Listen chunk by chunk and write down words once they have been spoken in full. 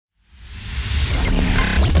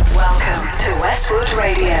Westwood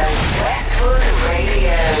Radio. Westwood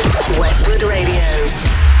Radio. Westwood Radio.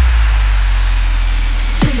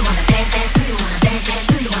 Do you wanna dance, dance? Do you wanna dance, dance?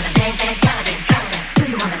 Do you wanna dance, dance? Gotta dance, gotta dance. Do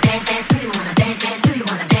you wanna dance, dance? Do you wanna dance, dance? Do you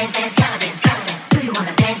wanna dance, dance? Gotta dance, gotta dance. Do you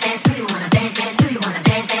wanna dance, dance? Do you wanna dance, dance? Do you wanna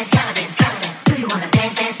dance, dance? Gotta dance, gotta dance. Do you wanna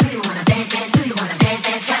dance, dance? Do you wanna dance, dance? Do you wanna dance,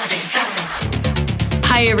 dance? Gotta dance, gotta dance.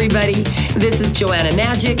 Hi everybody, this is Joanna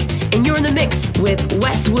Magik, and you're in the mix with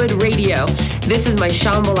Westwood Radio. This is my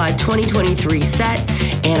Shambhala 2023 set,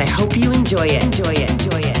 and I hope you enjoy it. Enjoy it,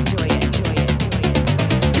 enjoy it, enjoy it, enjoy it, enjoy it.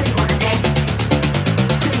 Do you wanna dance?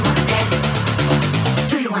 Do you wanna dance?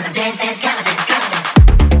 Do you wanna dance, dance? Gotta dance, gotta dance.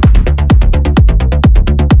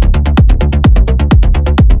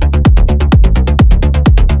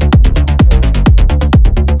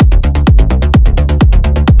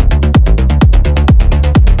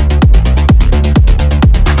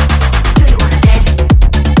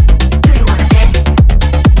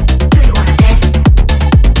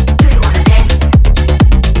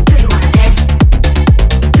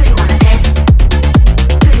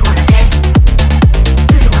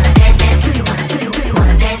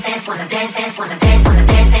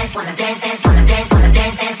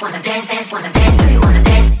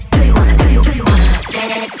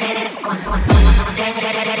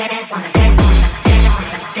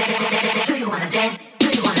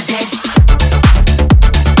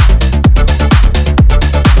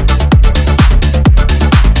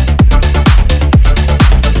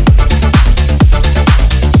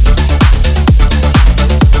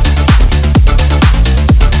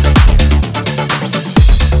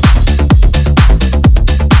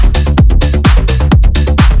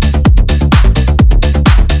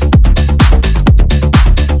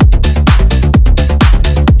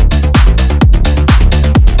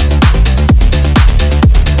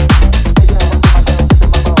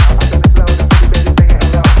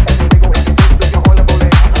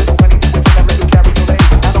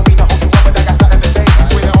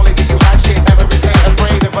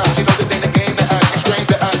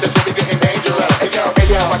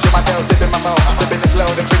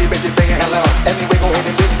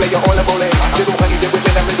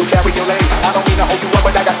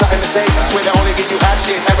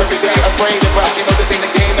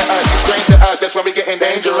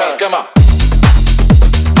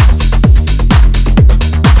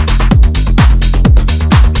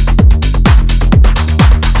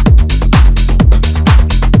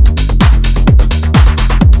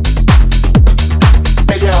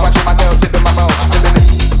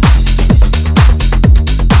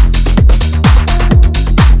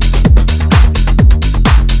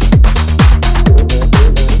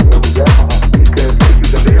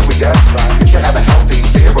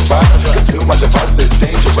 Too much of us is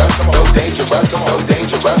dangerous. So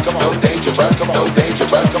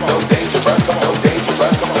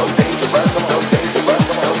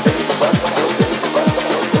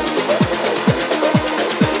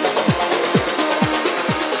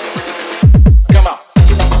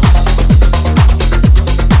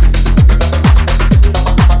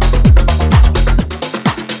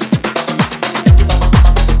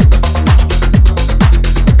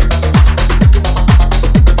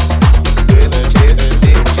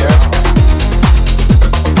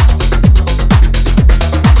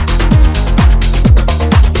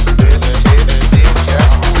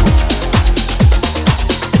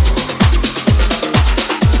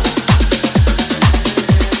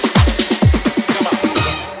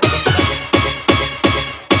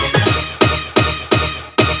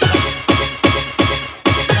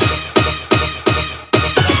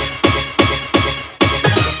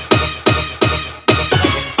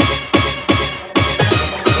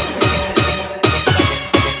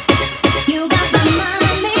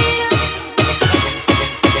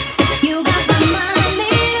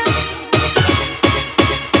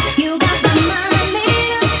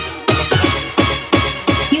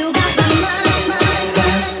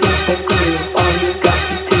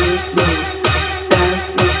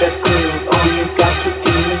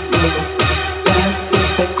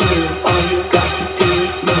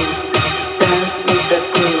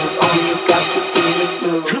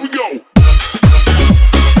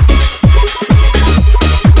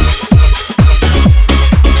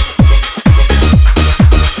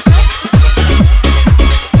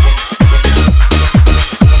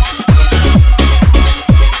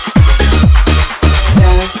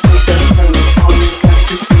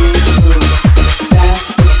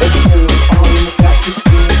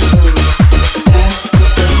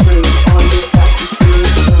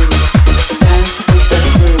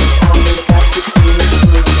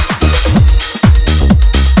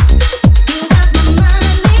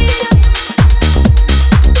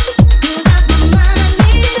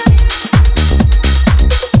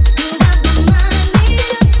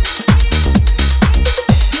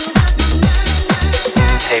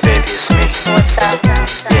What's up?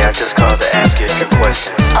 Yeah, I just called to ask you a few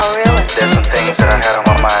questions. Oh, really? There's some things that I had on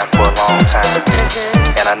my mind for a long time,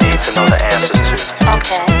 and I need to know the answers to.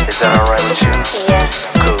 Okay. Is that alright with you?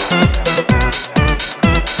 Yes. Cool.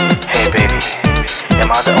 Hey baby,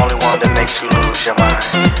 am I the only one that makes you lose your mind?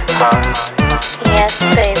 Huh? Yes,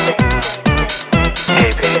 baby.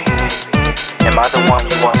 Hey baby, am I the one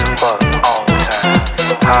you want to fuck all the time?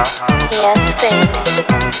 Huh? Yes, baby.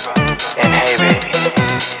 And hey baby,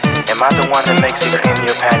 am I the one that makes you clean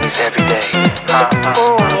your panties every day? Huh?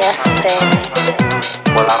 Oh, yes, baby.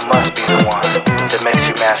 Well, I must be the one that makes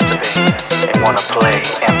you masturbate and wanna play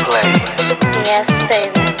and play. Yes,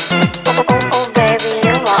 baby. Oh, baby,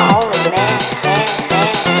 you're my only man.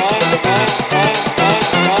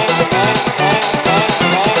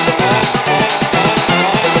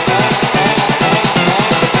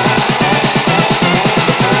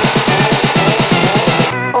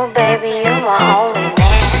 Oh, baby, you're my only man.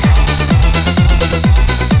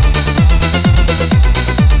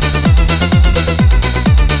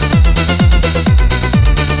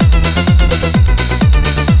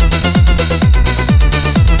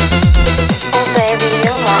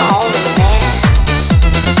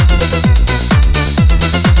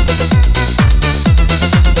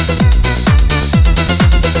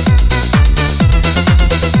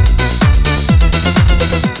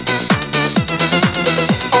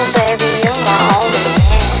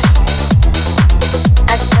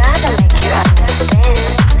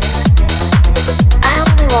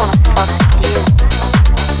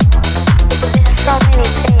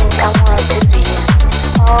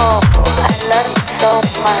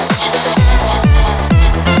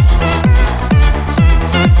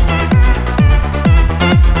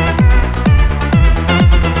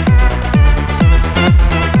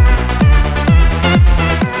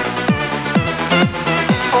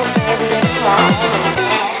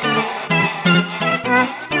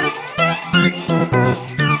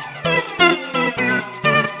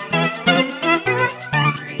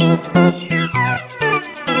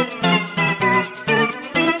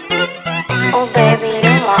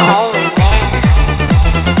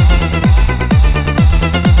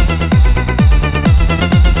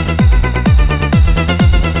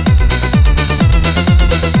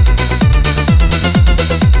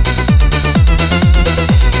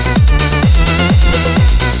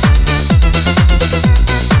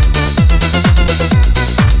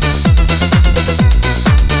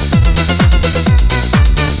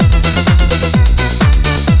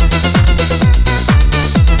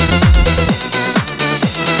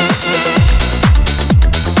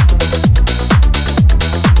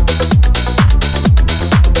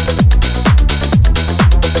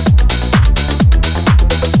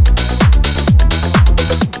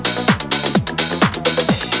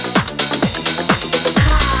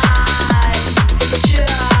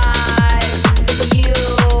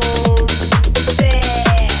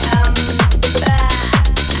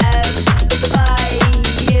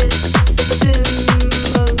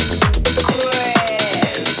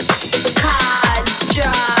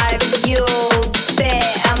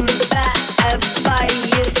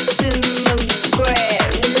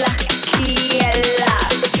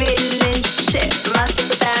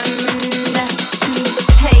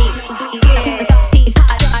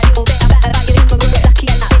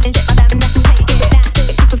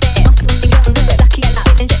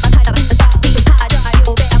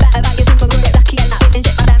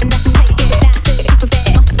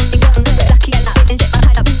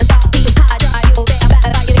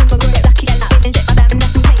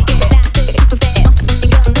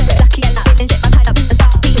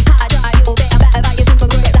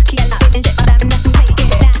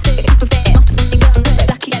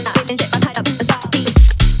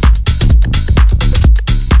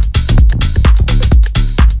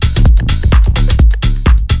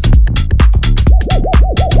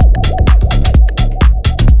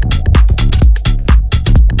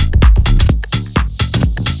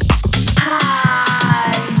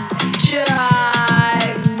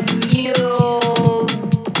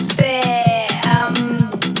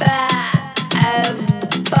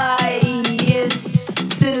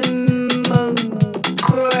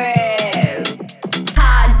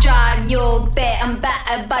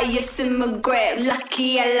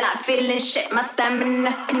 Lucky a lot, feeling shit, my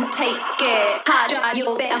stamina can take it. Hard drive,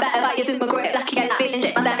 you're better, but you're super great. Lucky a lot, feeling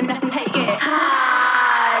shit, my stamina can take it.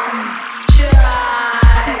 Hard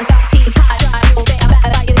drive, Southeast hard drive, you're better,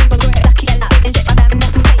 but you're super great. Lucky a lot, feeling shit, my stamina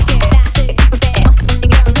can take it. That's it, keep it fit, muscle when you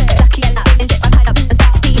get on it. Lucky a lot, feeling shit, my tied up in the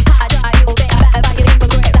Southeast hard drive, you're better, but you're super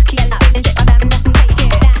great. Lucky a lot, feeling shit, my stamina can take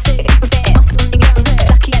it. That's it, keep it fit, muscle when you get on it.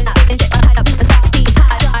 Lucky a lot, feeling shit, my tied up in the Southeast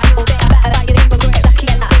hard drive, you're better, but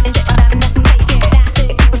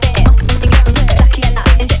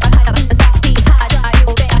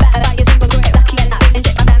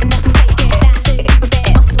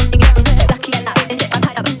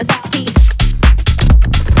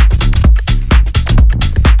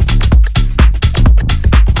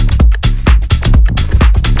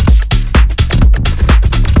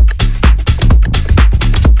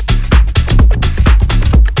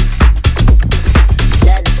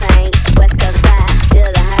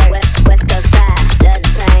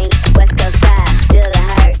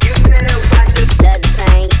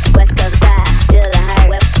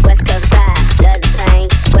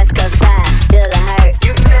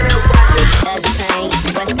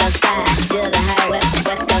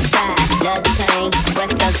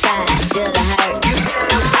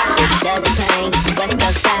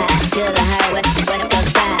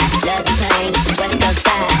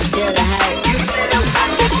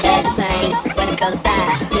Coast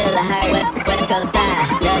style, feel the hurt. West Coast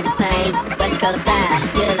style, love the pain. West Coast style,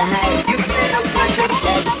 feel the hurt. You better watch it.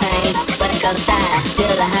 Love the pain. West Coast style, feel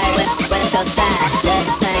the hurt. West Coast style, love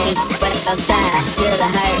the pain. West Coast style, feel the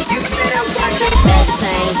hurt. You better watch it. Love the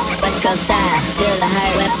pain. West Coast style, feel the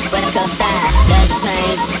hurt. West Coast style, love the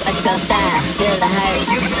pain. West Coast style, feel the hurt.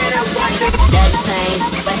 You better watch it. Love the pain.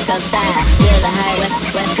 West Coast style, feel the hurt.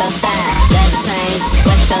 West Coast style, love the pain.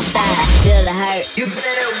 West Coast style, feel the hurt. You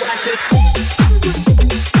better watch it.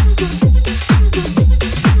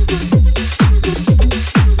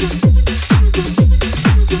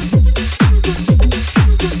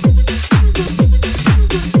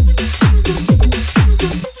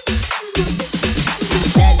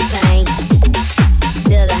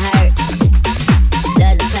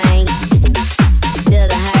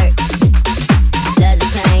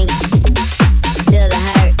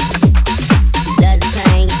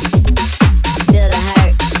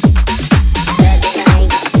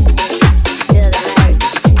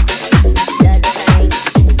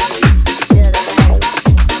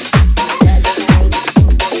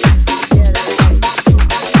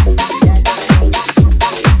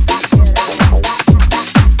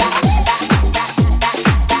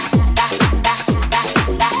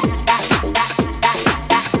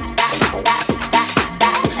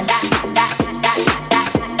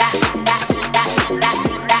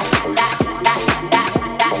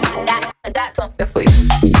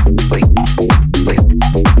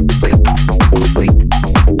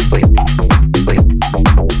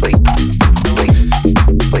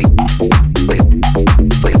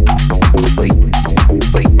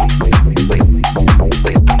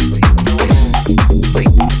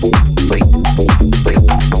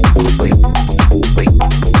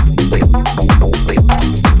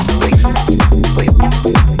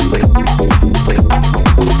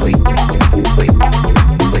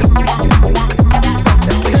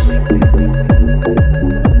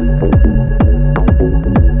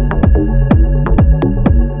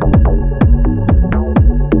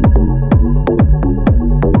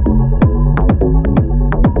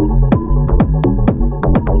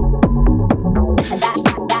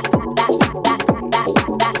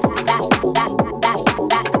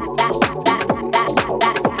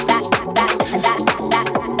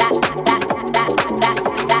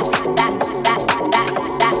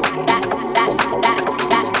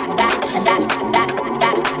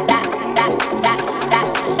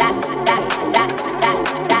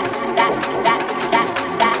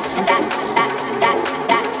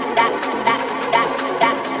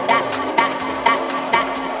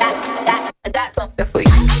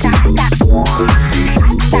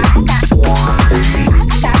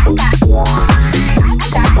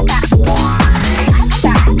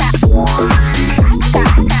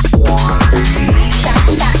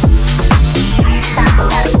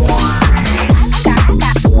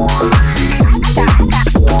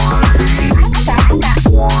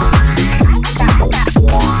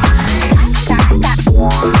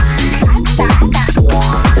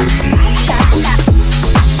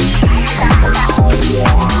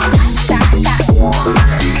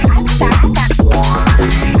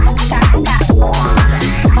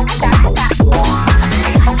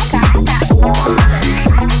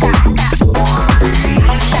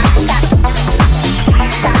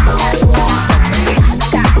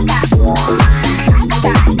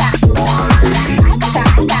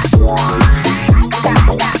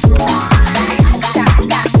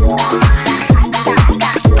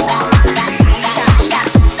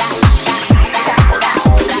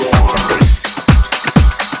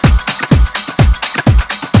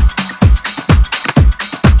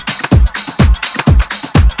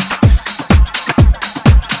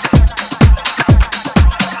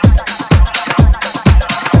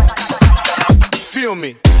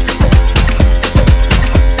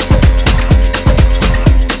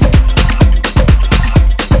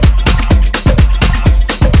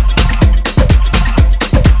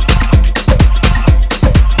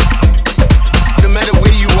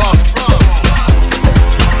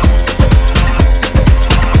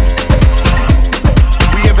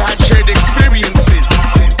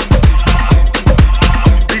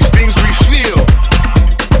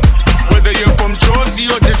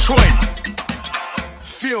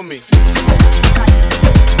 Feel me.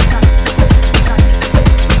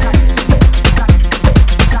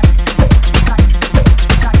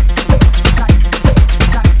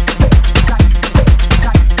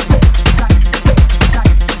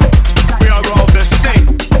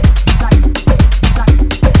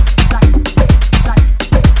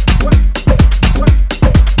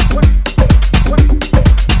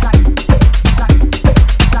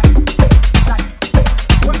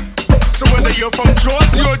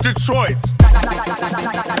 Detroit.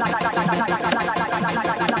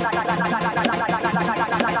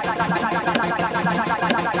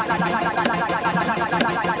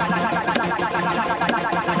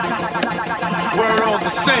 We're all the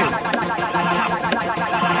same.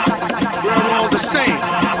 We're all the same.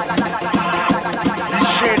 These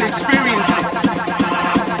shared experiences,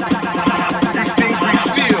 these things we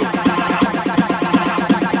feel.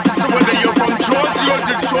 So whether you're from Jozi or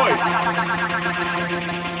Detroit,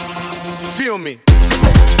 feel me.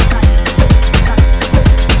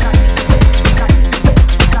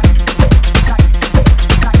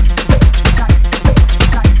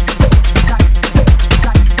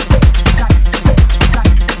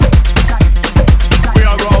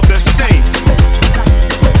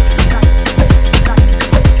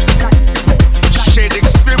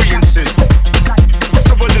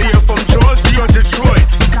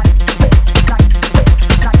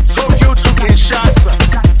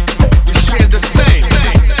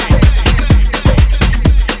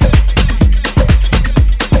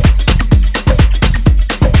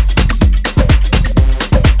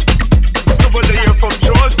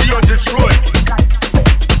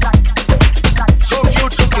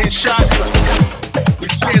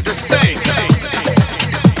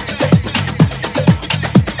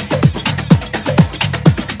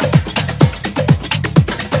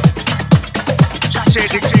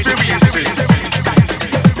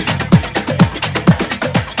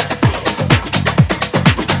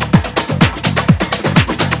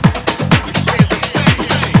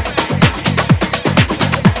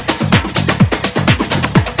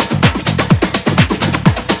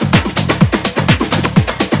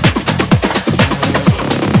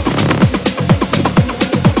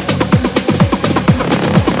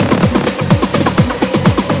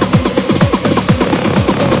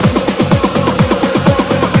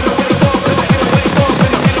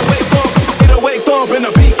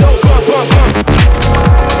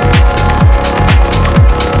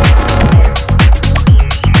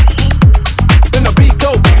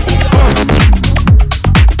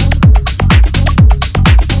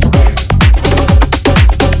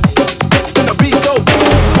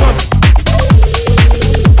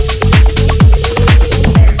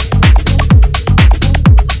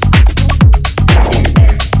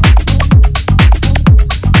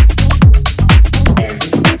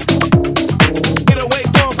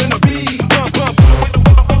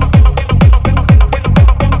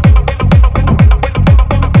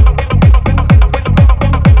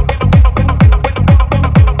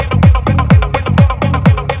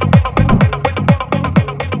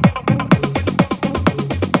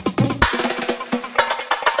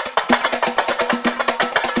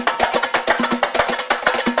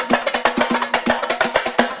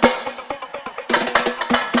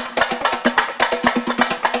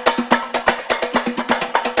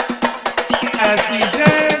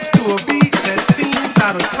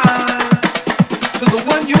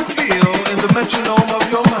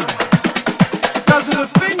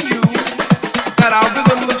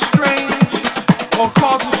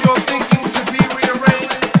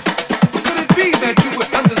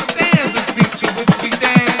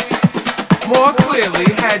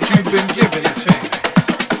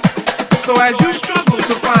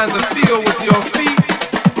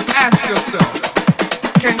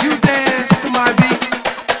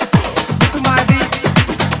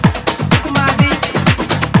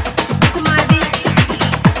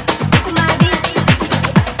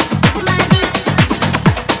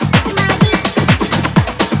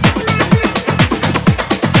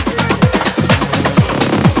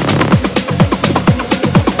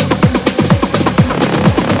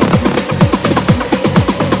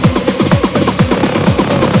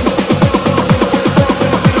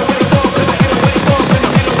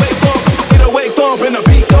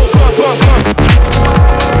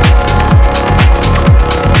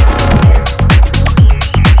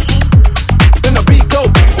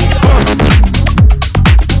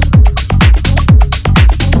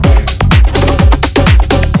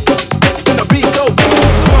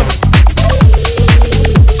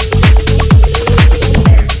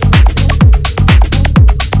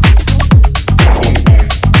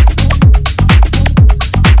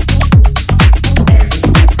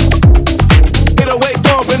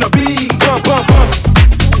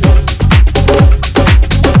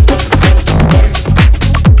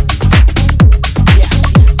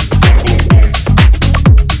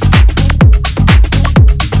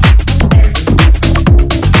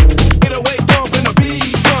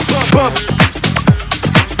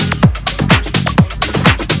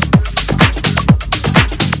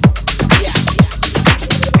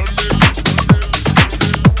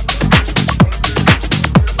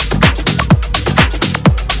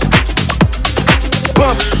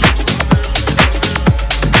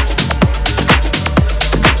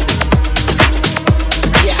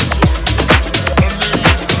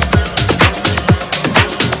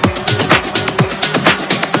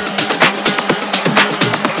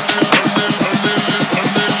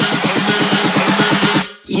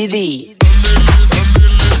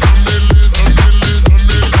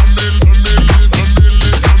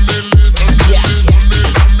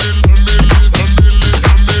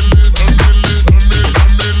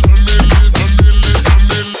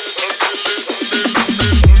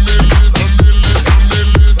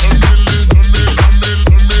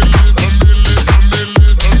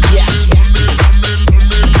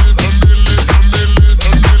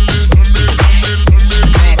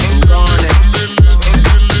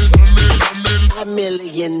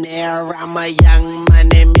 air. I'm a young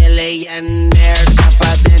money millionaire,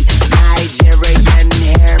 tougher than Nigerian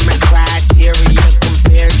hair. My criteria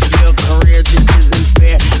compared to your career, this isn't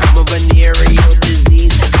fair. I'm a venereal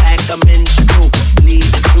disease, like a menstrual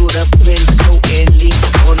bleed through the pencil and leak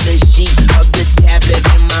on the sheet of the tablet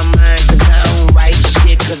in my mind. Cause I don't write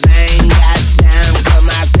shit, cause I ain't got time. Cause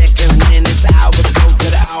my seconds, minutes, hours go to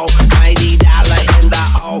the almighty dollar and the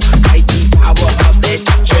almighty power of that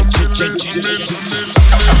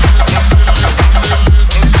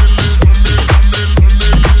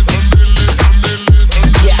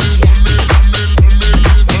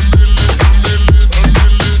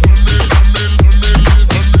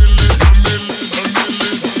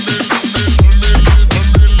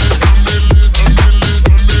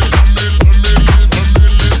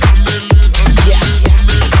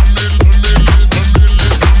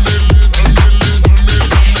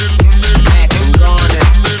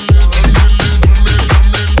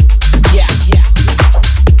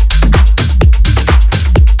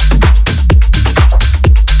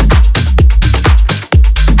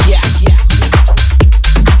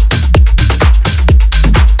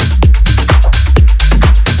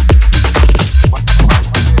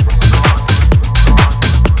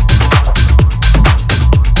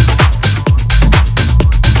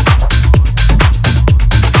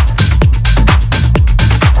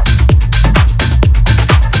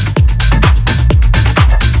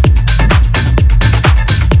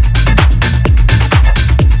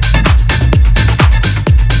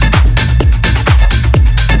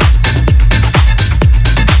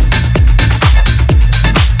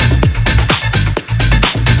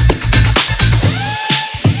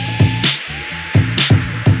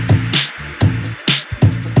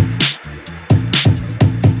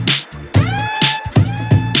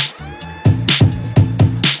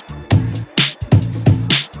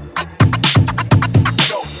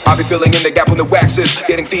Filling in the gap on the waxes,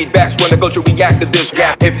 getting feedbacks when the culture react to this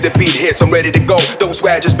gap. If the beat hits, I'm ready to go. Don't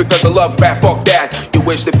swag just because I love rap, fuck that. You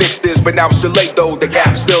wish to fix this, but now it's too late though. The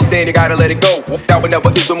gap's filled in, you gotta let it go. Now it never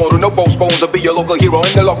is a model, no postpones. I'll be your local hero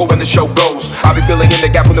in the local when the show goes. I'll be filling in the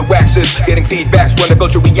gap on the waxes, getting feedbacks when the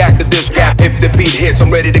culture react to this gap. If the beat hits, I'm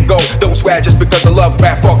ready to go. Don't swag just because I love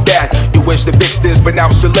rap, fuck that. You wish to fix this, but now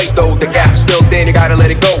it's too late though. The gap's filled in, you gotta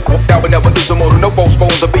let it go. Now it never is a model, no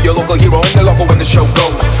postpones. I'll be your local hero in the local when the show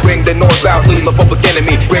goes. Bring the north, south, lead my public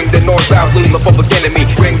enemy. Bring the north, south, lead my public enemy.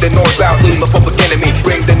 Bring the north, south, lead my public enemy.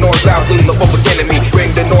 Bring the north, south, lead my public enemy.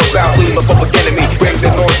 Bring the north, south, lead my public enemy. Bring the north, south, lead my public enemy. Bring the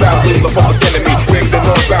north, south, lead my public enemy. Bring the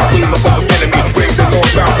north, south, lead my public enemy. Bring the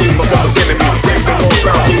north, south, lead my public enemy. Bring the north,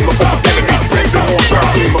 south, lead my public enemy. Bring the north, south,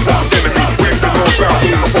 lead my public enemy. Bring the north, south,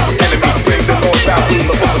 lead my public enemy. Bring the north, south,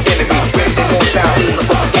 lead my public enemy. Bring the north, south, lead my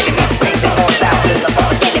public enemy. Bring the north, south, lead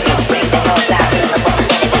my public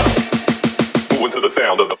enemy. Moving to the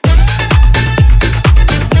sound of the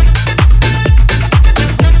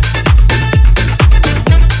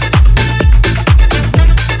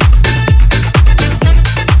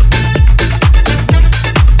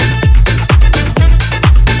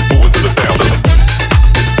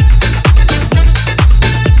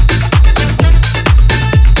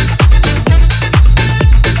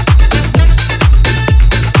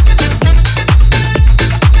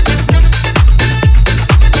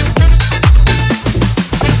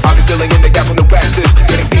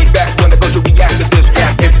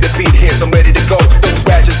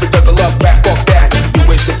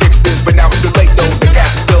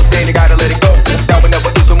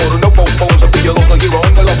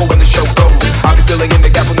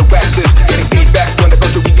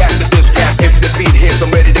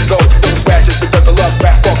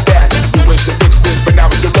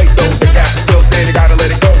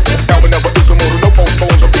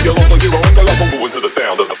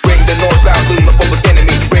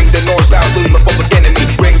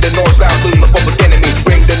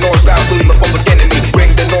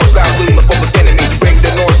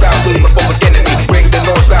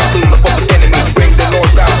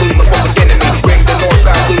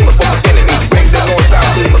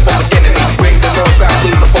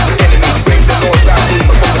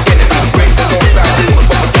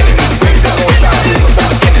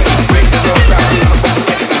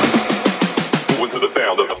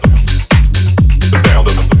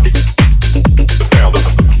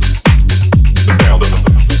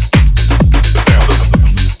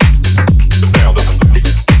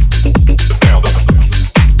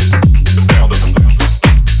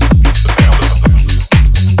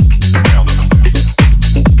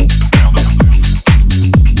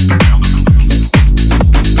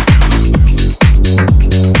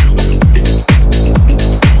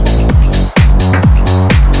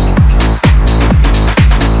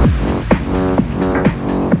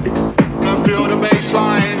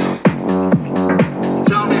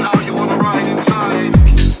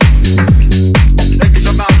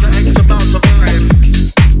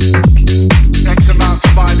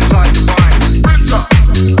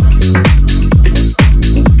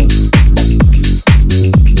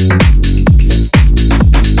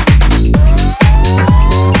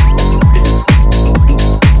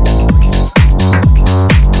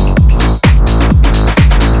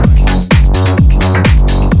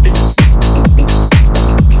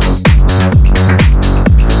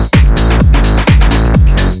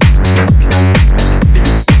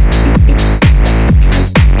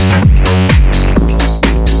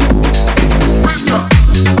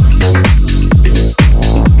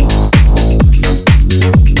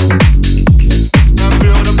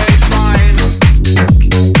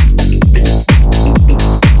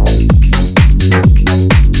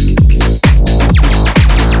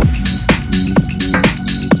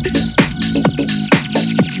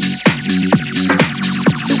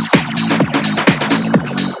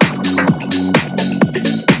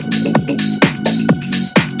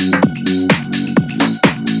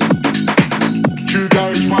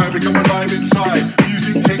alive inside.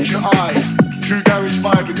 Music takes your eye. True garage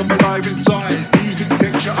vibe, become alive inside. Music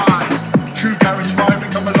takes your eye. True garage vibe,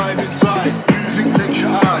 become alive inside. Music takes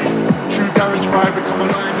your eye. True garage vibe, become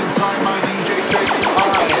alive inside. My DJ take your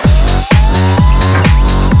eye.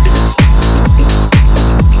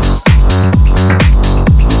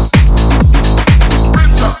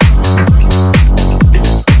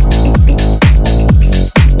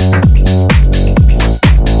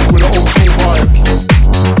 With an old school vibe.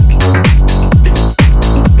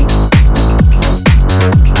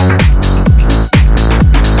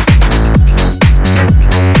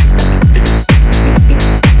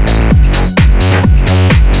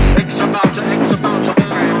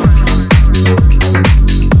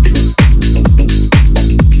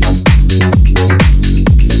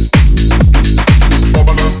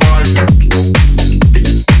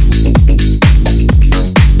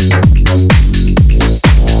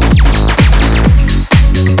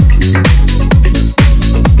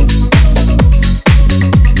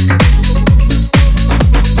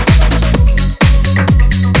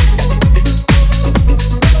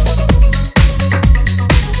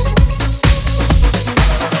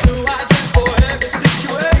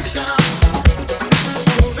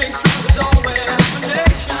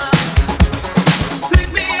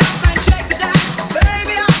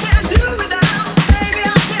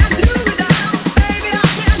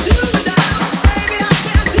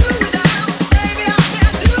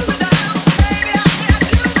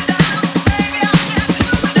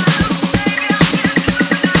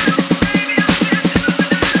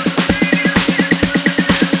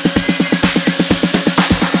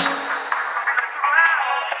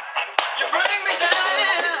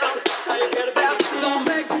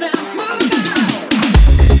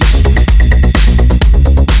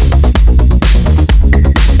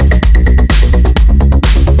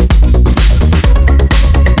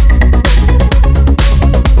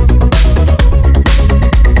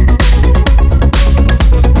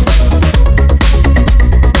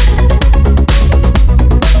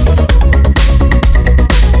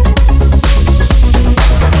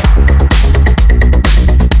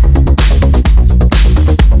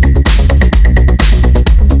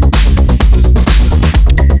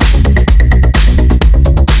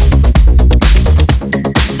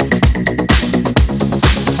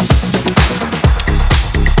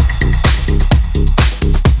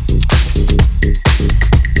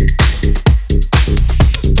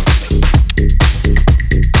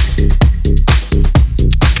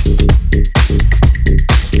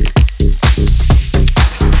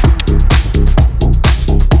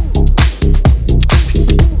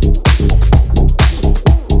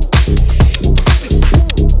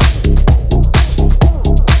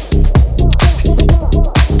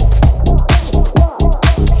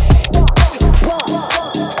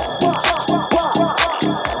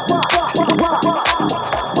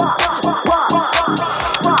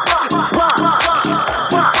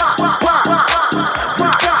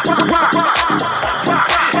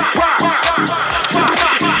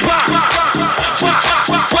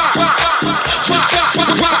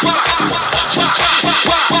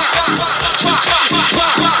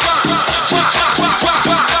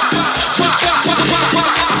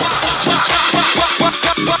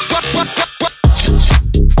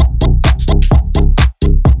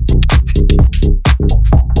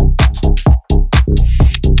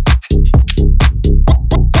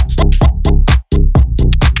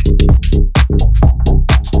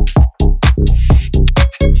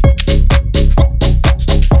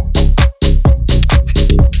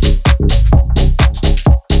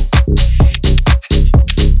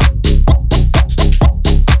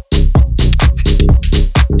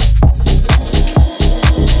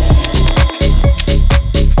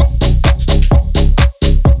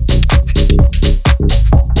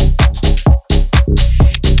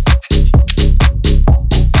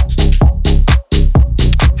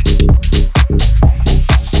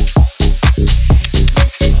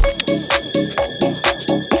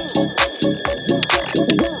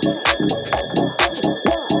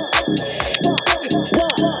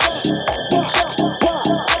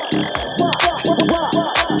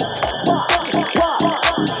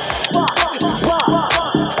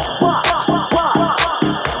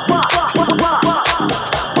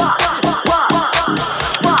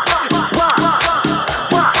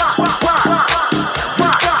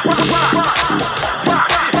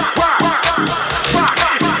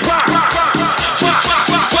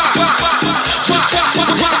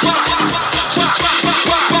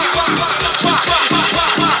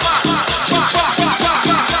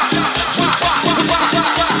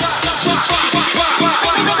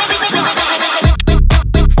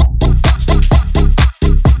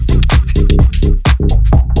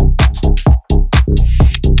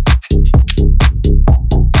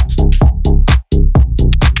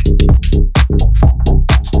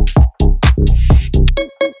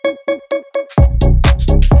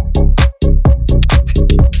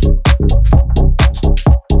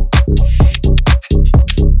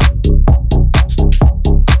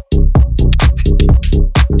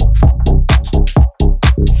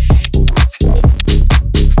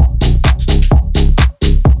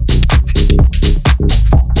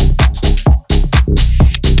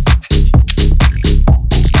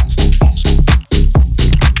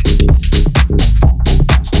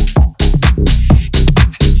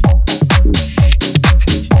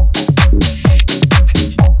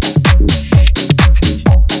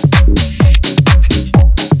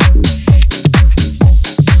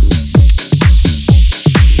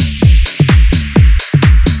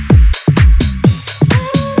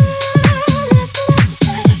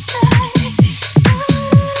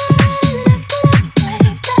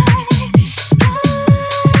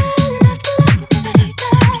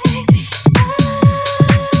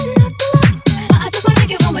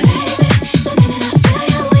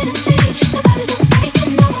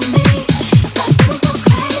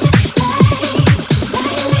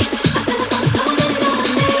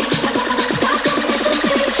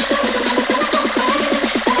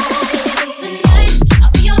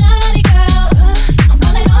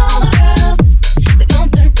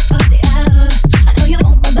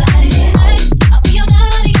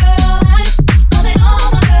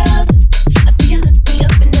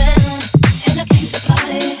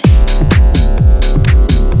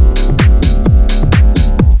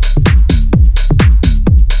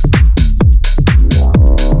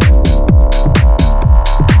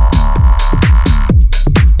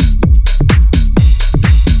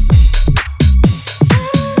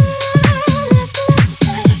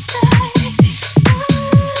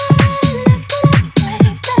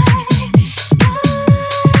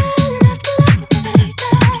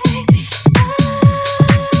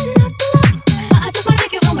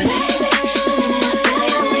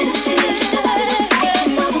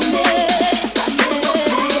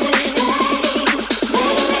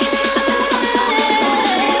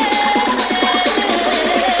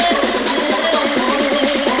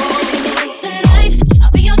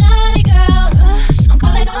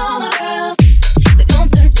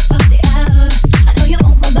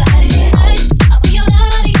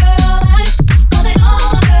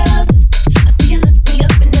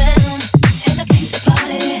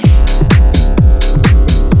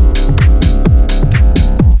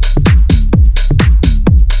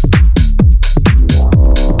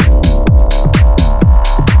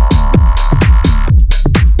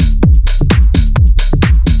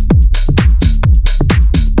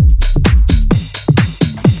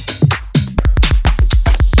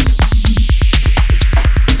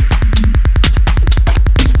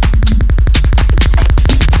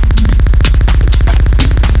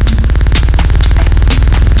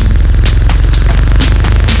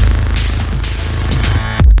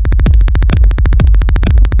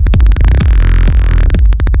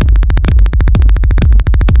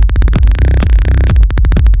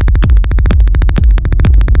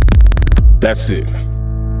 That's it.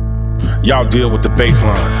 Y'all deal with the bass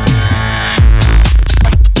line.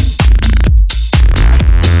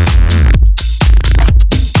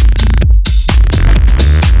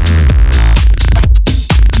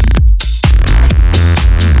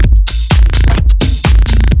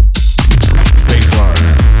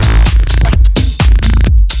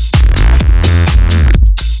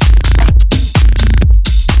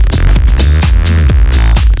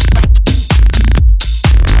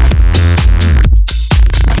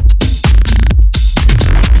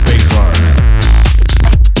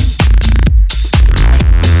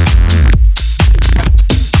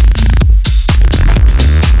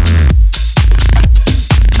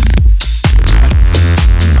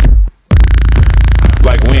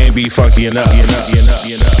 Be funky enough.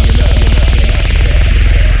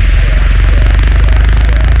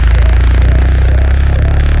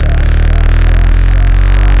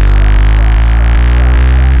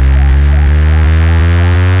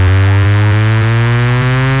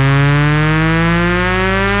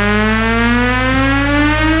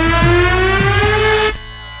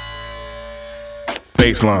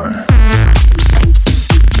 Baseline.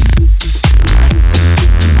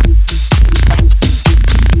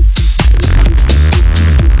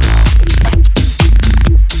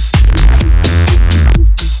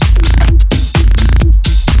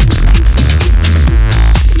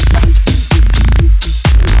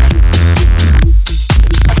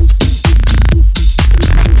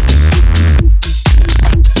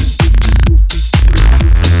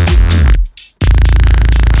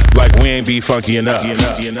 Be funky enough.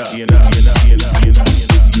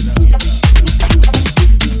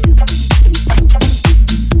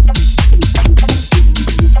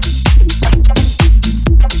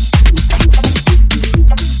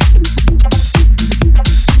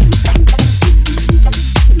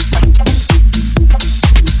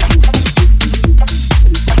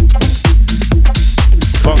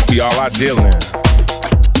 Funk be all I deal in.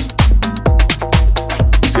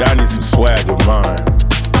 See, I need some swag with mine.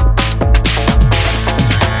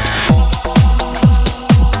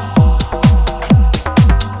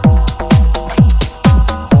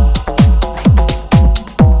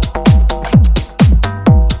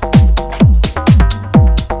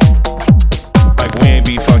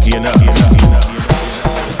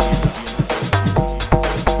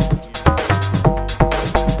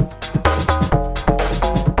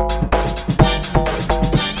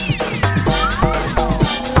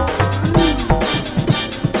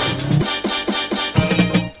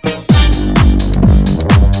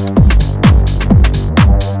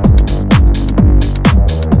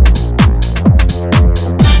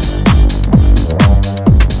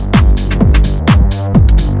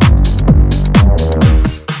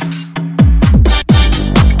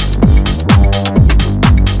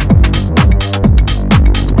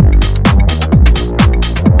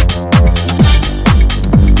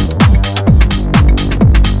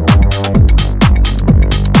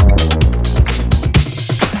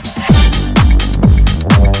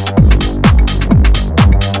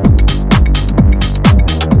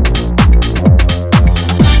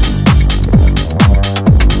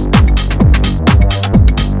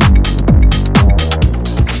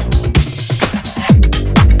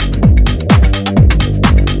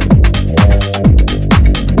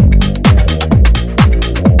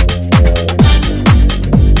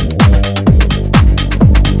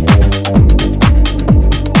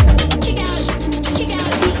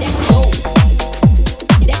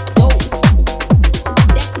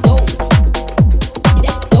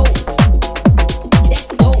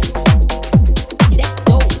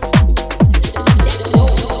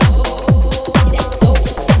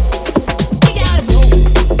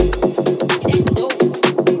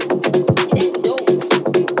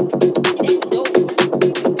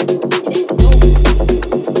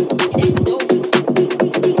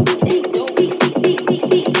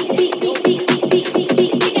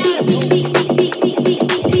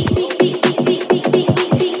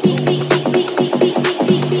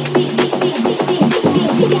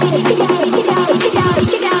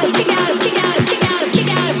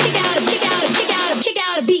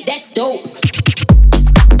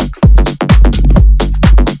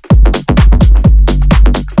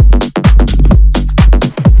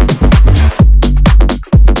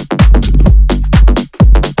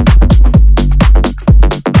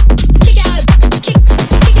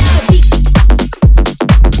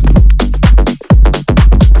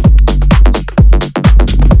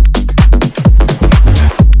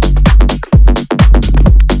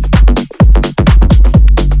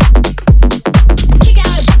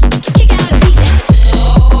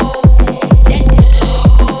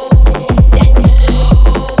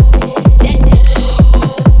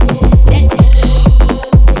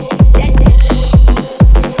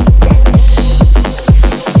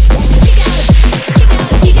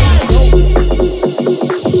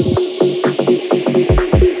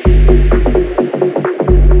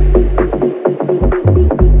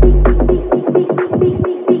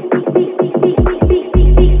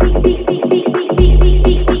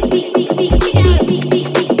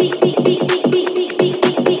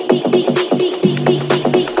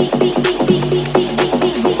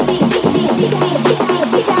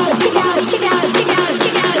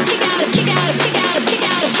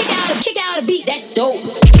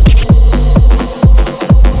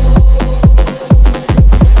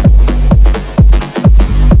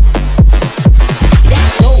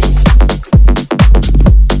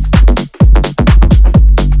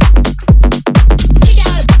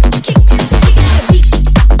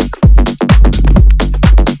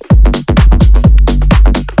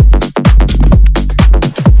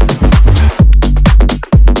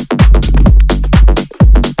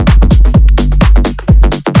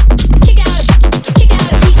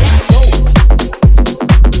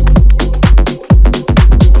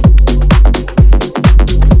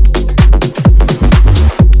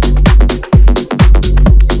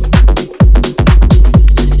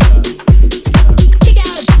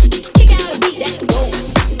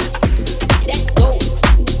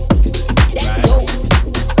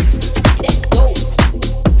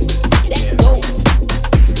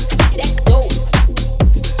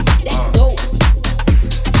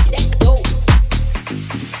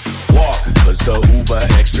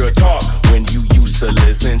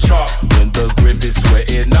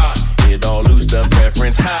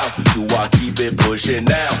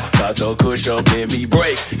 the kush up in me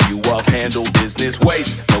break. You up handle business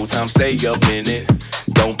waste. No time stay up in it.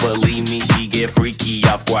 Don't believe me, she get freaky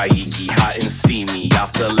off Waiki, hot and steamy,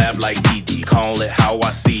 off the lab like DD. Call it how I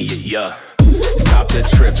see it, yeah. Stop the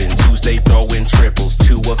tripping, Tuesday throwing triples,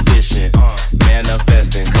 too efficient.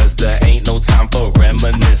 Manifesting, cause there ain't no time for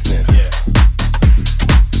reminiscing.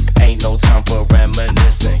 Ain't no time for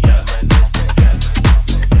reminiscing, yeah.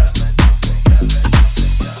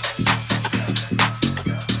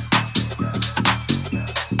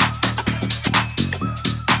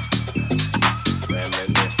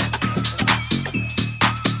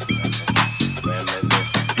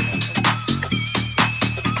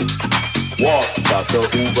 Walk, got the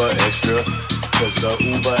Uber extra, cause the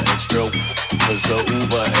Uber extra, cause the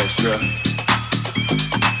Uber extra.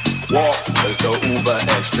 Walk, cause the Uber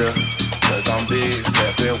extra, cause I'm big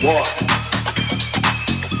stepping. Walk,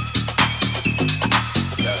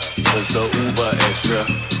 cause the Uber extra,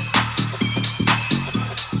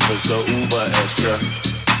 cause the Uber extra,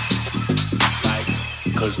 like,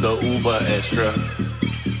 cause the Uber extra.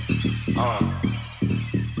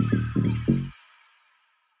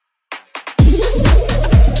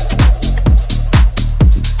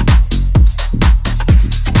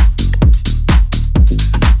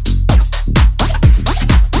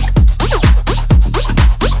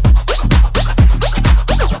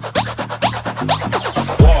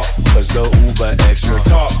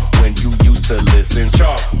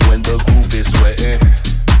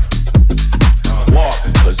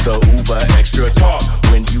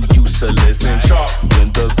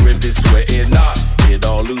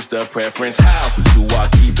 Preference, how do I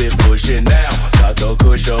keep it pushing now? Got the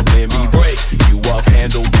kush up in me break. You off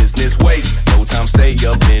handle business waste. No time stay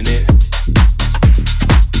up in it.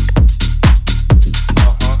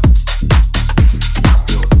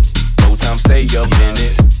 No time stay up in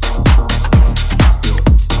it.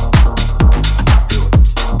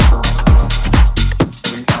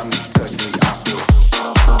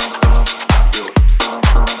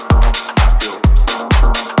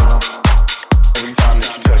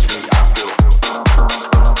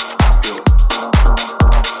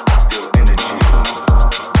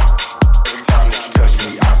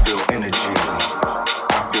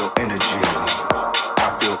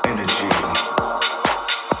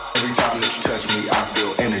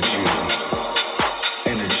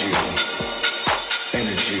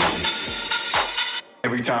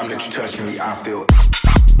 touch me, I feel.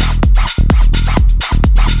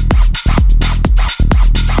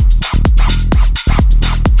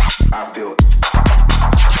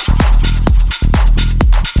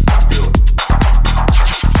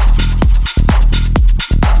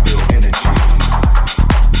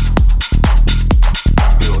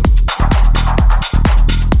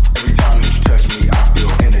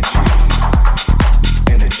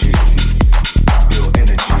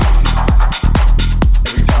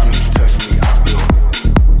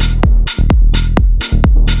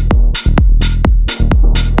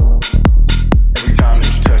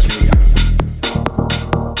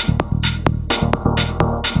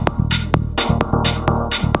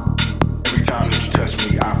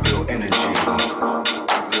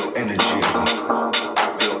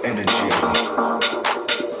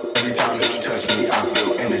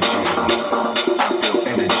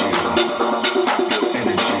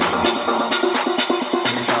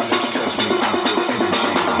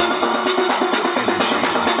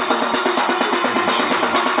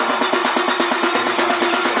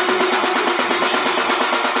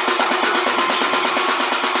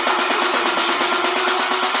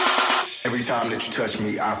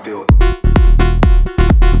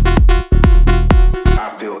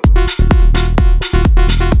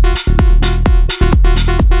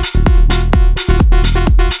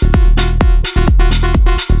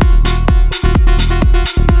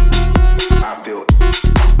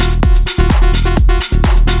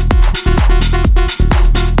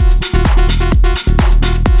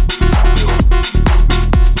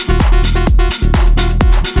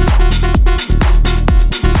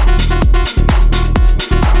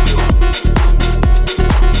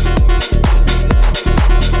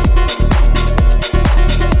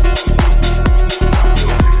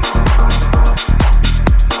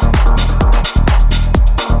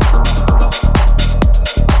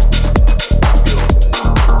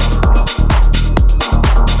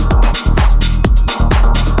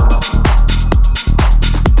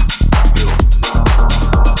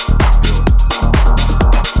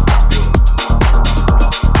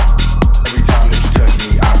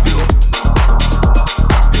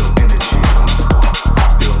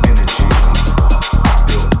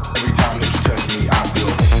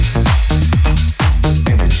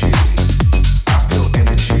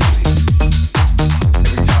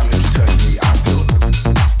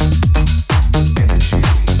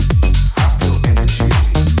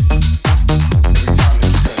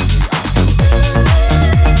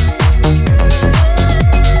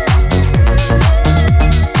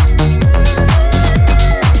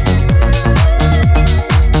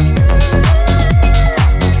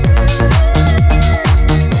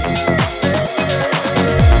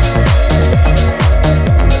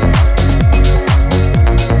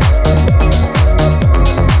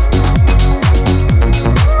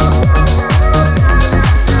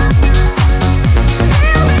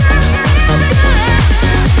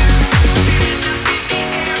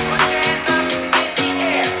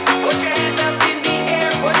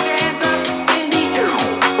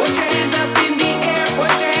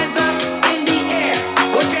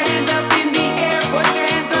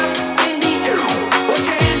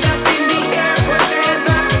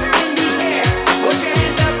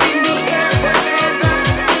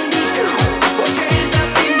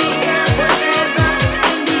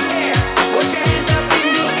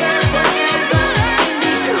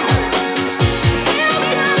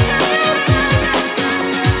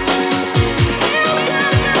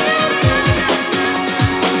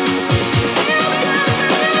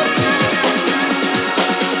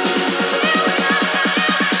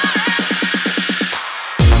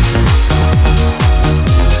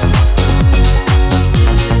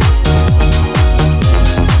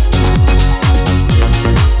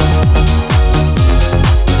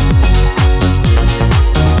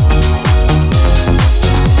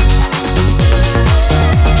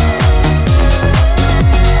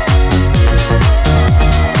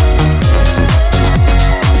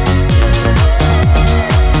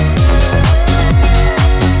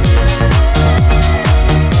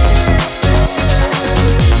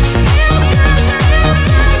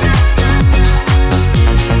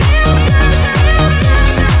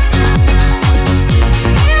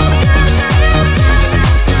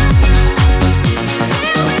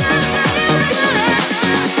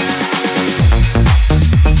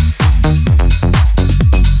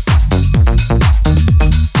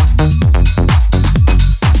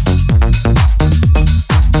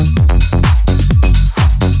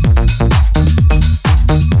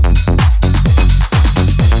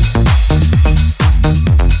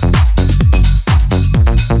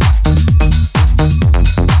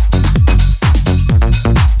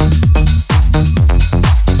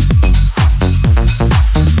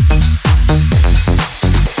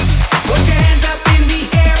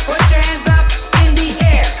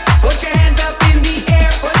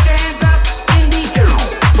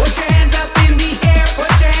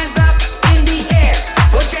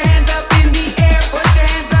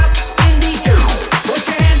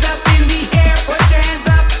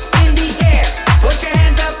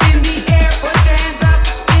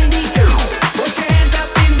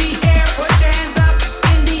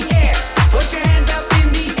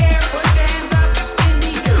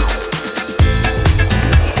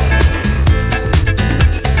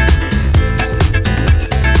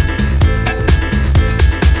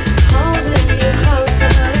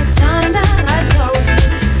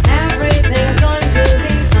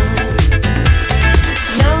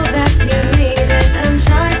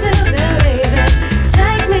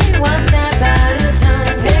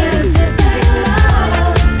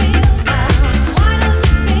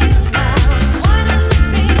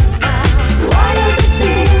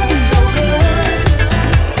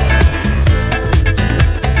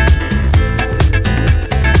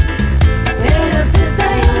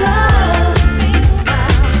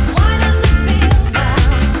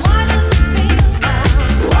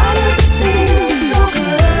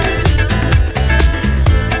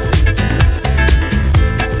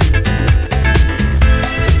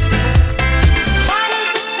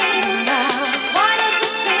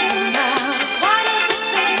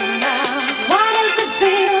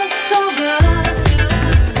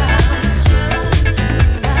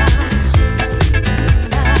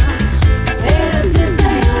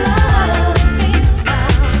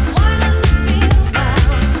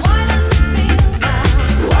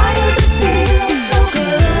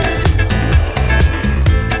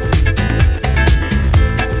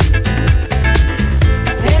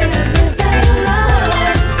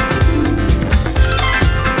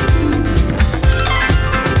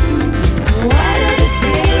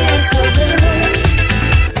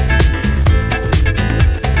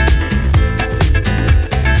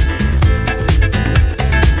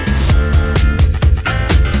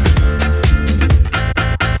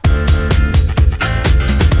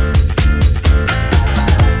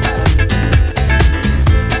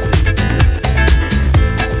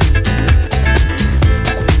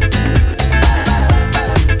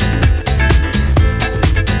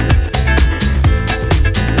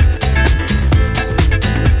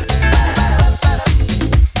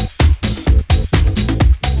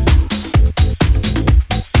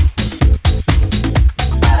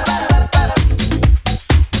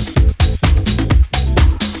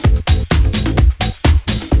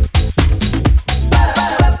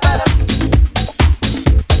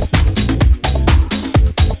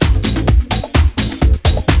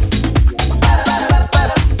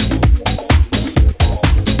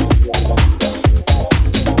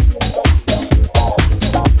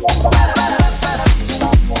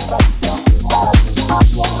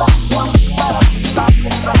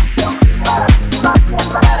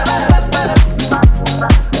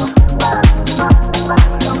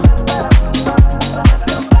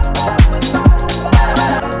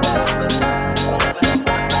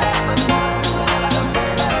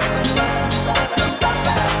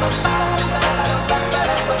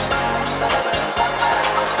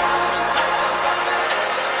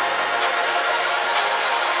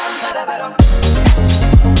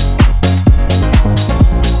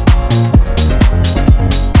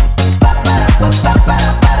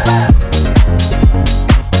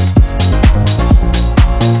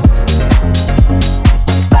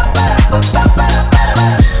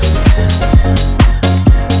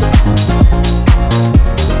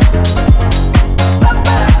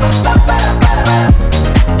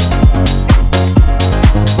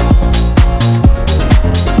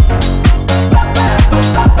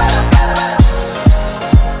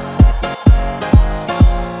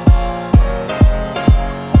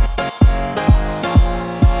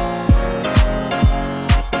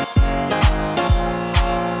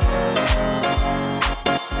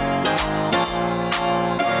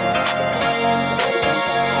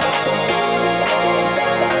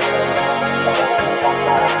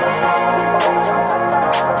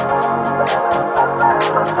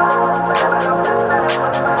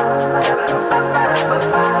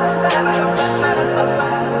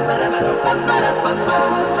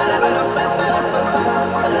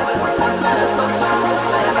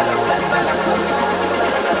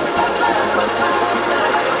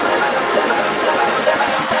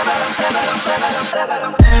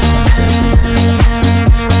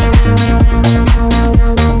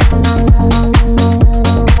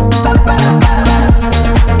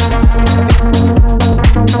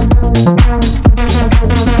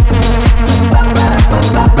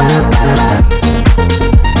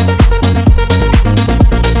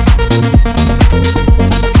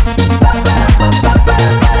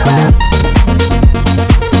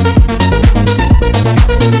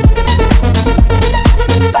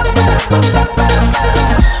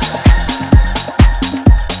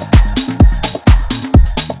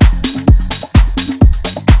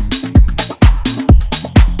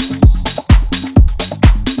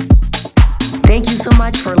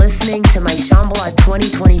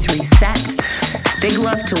 Big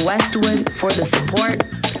love to Westwood for the support,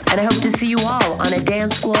 and I hope to see you all on a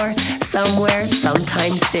dance floor somewhere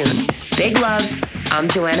sometime soon. Big love. I'm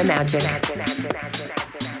Joanna Magik.